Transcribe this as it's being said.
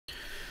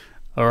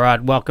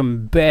Alright,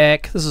 welcome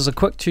back. This is a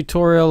quick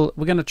tutorial.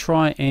 We're going to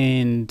try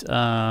and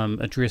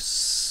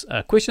address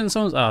a question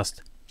someone's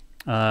asked.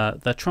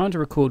 They're trying to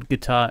record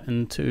guitar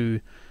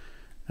into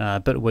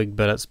Bitwig,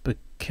 but it's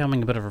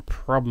becoming a bit of a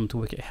problem to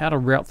work out how to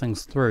route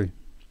things through.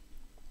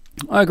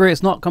 I agree,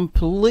 it's not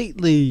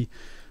completely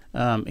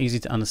easy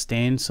to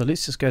understand, so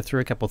let's just go through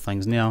a couple of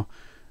things. Now,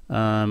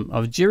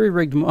 I've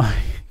jerry-rigged my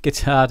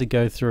guitar to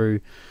go through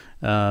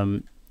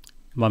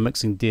my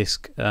mixing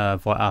desk via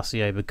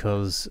RCA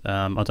because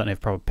I don't have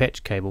proper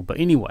patch cable. But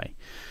anyway,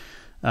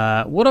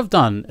 what I've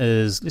done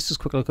is, let's just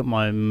quickly look at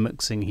my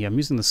mixing here. I'm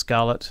using the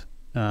Scarlett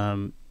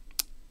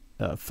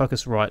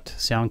Focusrite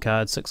sound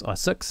card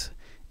 6i6,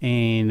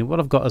 and what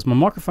I've got is my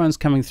microphone's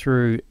coming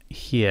through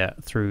here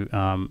through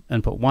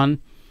input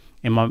 1,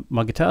 and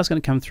my guitar is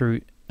going to come through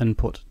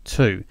input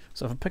 2.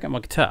 So if I pick up my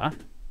guitar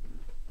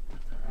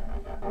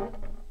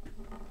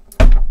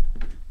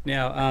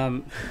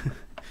now,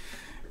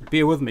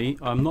 bear with me,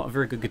 I'm not a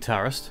very good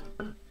guitarist,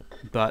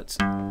 but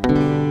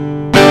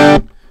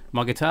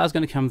my guitar is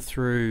going to come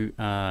through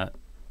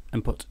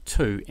input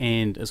 2,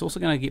 and it's also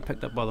going to get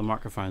picked up by the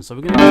microphone. So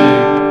we're going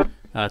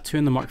to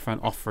turn the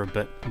microphone off for a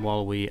bit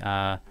while we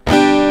are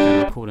going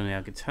to record on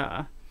our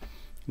guitar.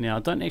 Now, I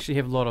don't actually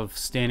have a lot of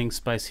standing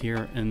space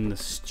here in the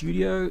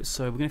studio,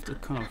 so we're going to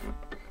have to kind of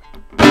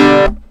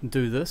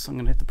do this. I'm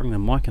going to have to bring the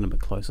mic in a bit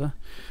closer.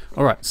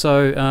 Alright,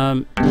 so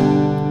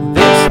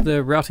that's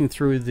the routing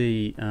through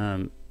the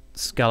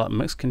Scarlett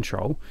mix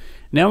control.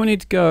 Now we need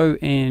to go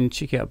and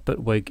check out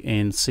Bitwig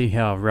and see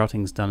how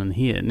routing's done in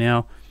here.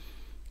 Now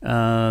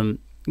go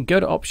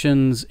to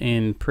options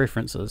and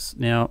preferences.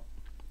 Now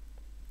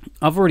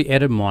I've already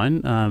added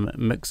mine,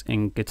 mix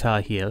and guitar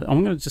here.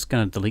 I'm just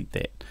going to delete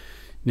that.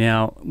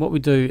 Now what we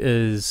do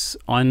is,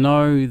 I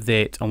know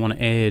that I want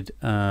to add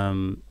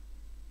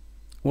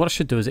what I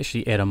should do is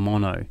actually add a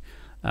mono,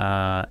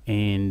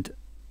 and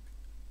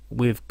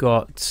we've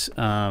got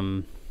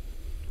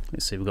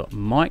let's see, we've got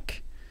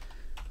mic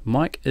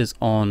is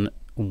on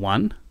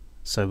 1,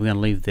 so we're going to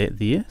leave that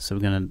there. So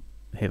we're going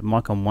to have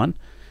mic on 1.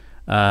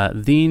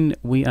 Then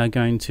we are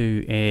going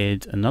to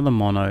add another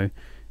mono,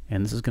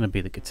 and this is going to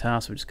be the guitar,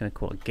 so we're just going to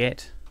call it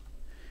GAT,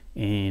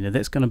 and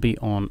that's going to be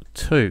on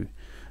 2.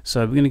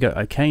 So we're going to go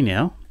OK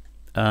now.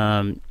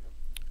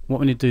 What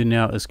we need to do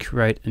now is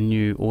create a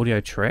new audio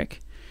track,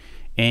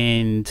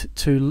 and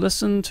to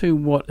listen to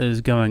what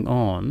is going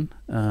on,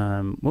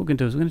 what we're going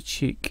to do is we're going to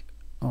check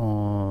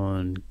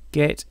on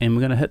GAT, and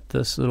we're going to hit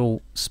this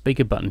little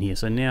speaker button here.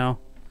 So now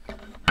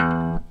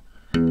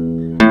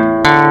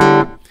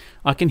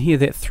I can hear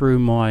that through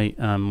my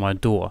my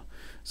door,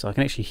 so I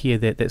can actually hear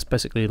that. That's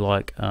basically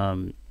like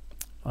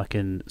I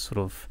can sort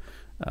of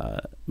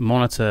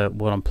monitor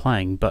what I'm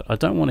playing, but I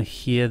don't want to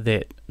hear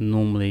that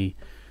normally.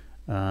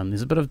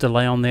 There's a bit of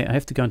delay on that. I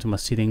have to go into my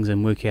settings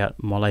and work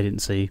out my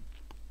latency,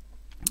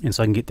 and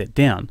so I can get that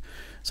down.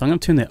 So I'm going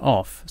to turn that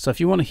off. So if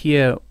you want to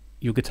hear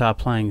your guitar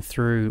playing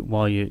through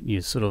while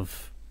you sort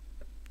of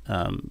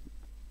I'm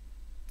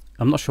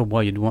not sure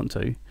why you'd want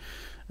to,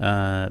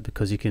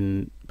 because you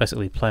can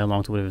basically play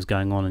along to whatever's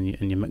going on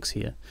in your mix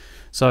here.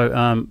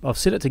 So I've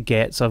set it to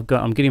GAT, so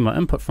I'm getting my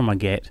input from my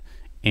GAT,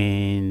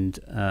 and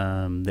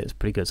that's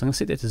pretty good. So I'm going to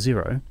set that to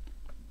 0.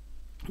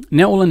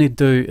 Now all I need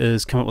to do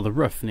is come up with a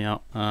riff.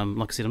 Now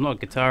like I said, I'm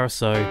not a guitarist,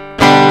 so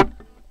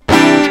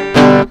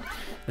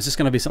it's just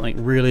going to be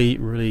something really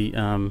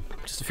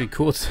just a few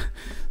chords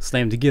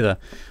slammed together.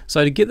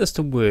 So to get this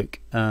to work,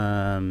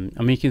 I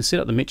mean, you can set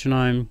up the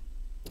metronome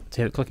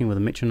to have it clicking with a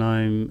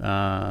metronome,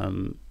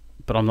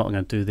 but I'm not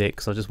going to do that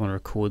because I just want to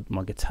record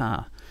my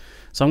guitar.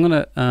 So I'm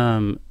going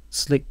to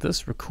select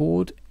this,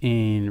 record,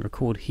 and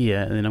record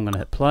here, and then I'm going to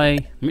hit play.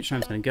 The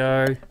metronome's going to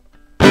go.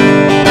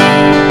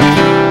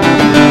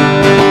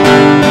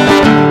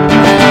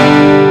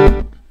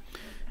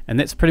 And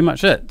that's pretty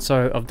much it.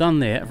 So I've done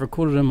that, I've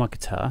recorded in my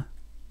guitar.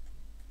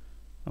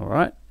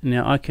 Alright,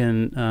 now I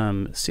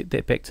can set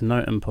that back to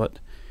no input,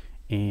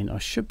 and I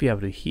should be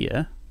able to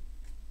hear,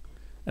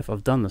 if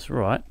I've done this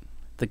right,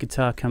 the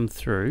guitar come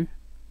through.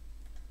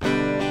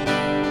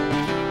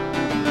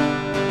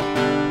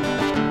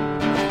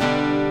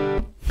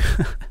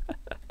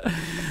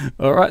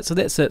 Alright, so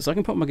that's it. So I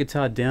can put my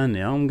guitar down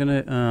now. I'm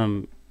going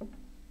to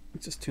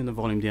just turn the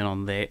volume down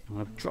on that. I'm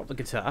going to drop the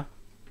guitar.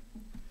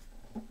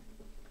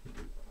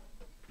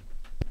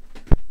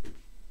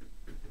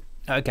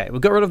 Okay,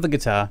 we've got rid of the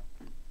guitar.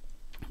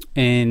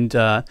 And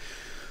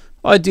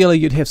ideally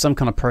you'd have some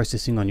kind of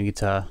processing on your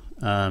guitar.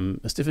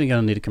 It's definitely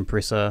going to need a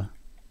compressor,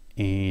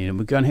 and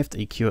we're going to have to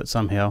EQ it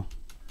somehow.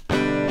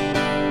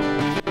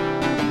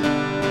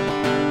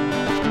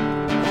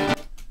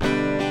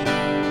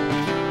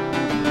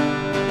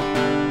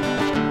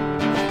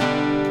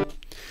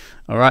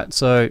 Alright,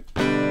 so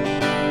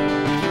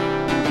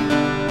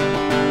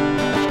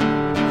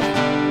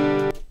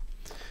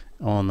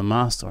on the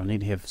master I need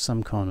to have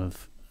some kind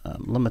of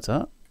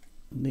limiter.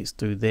 Let's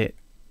do that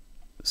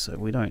so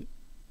we don't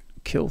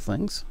kill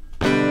things.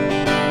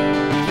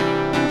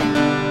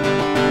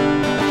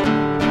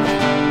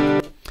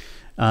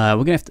 We're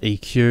going to have to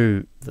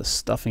EQ the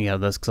stuffing out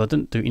of this because I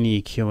didn't do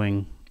any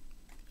EQing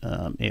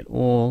at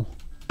all.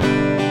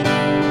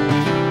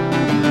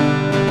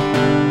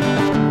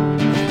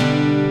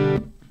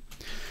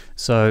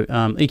 So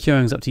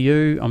EQing is up to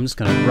you. I'm just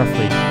going to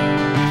roughly...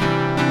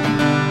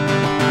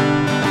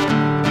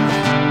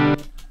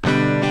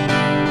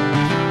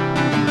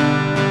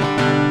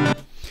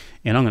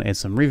 and I'm going to add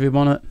some reverb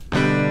on it.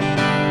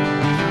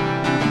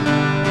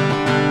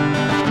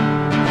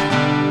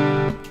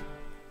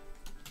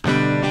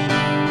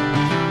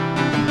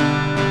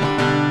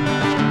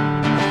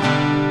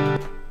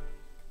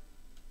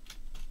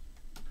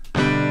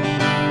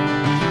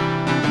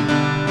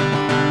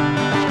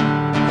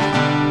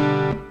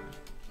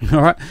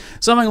 Alright,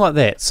 something like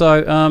that.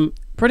 So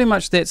pretty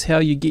much that's how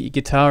you get your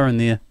guitar in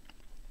there.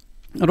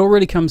 It all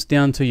really comes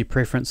down to your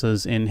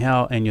preferences and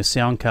your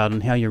sound card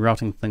and how you're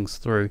routing things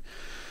through.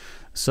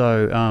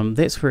 So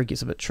that's where it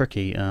gets a bit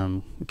tricky.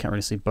 We can't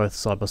really see both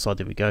side by side.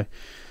 There we go.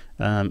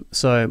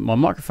 So my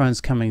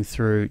microphone's coming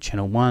through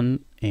channel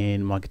 1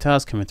 and my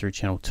guitar's coming through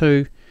channel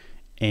 2.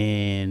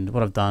 And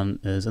what I've done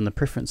is in the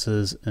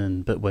preferences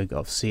in Bitwig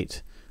I've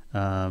set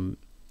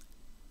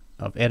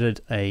I've added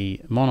a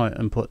mono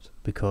input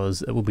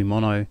because it will be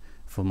mono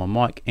for my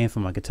mic and for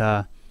my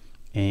guitar.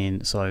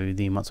 And so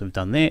then once we've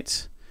done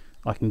that,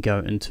 I can go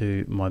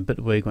into my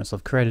Bitwig. Once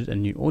I've created a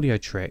new audio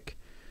track,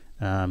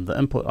 the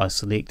input I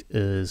select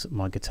is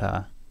my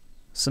guitar.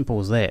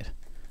 Simple as that.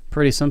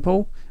 Pretty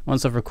simple.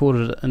 Once I've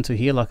recorded it into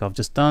here like I've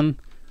just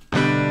done,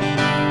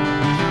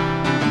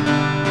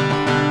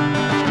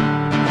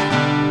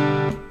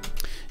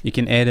 you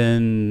can add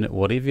in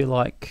whatever you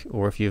like,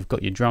 or if you've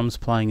got your drums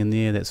playing in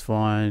there, that's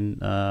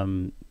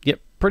fine. Yep,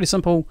 pretty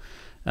simple.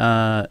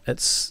 The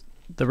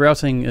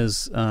routing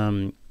is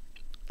a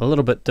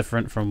little bit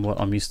different from what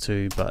I'm used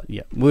to, but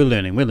yeah, we're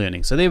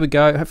learning. So there we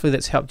go. Hopefully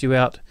that's helped you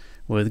out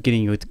with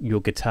getting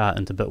your guitar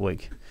into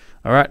Bitwig.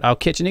 Alright, I'll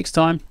catch you next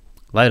time.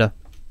 Later.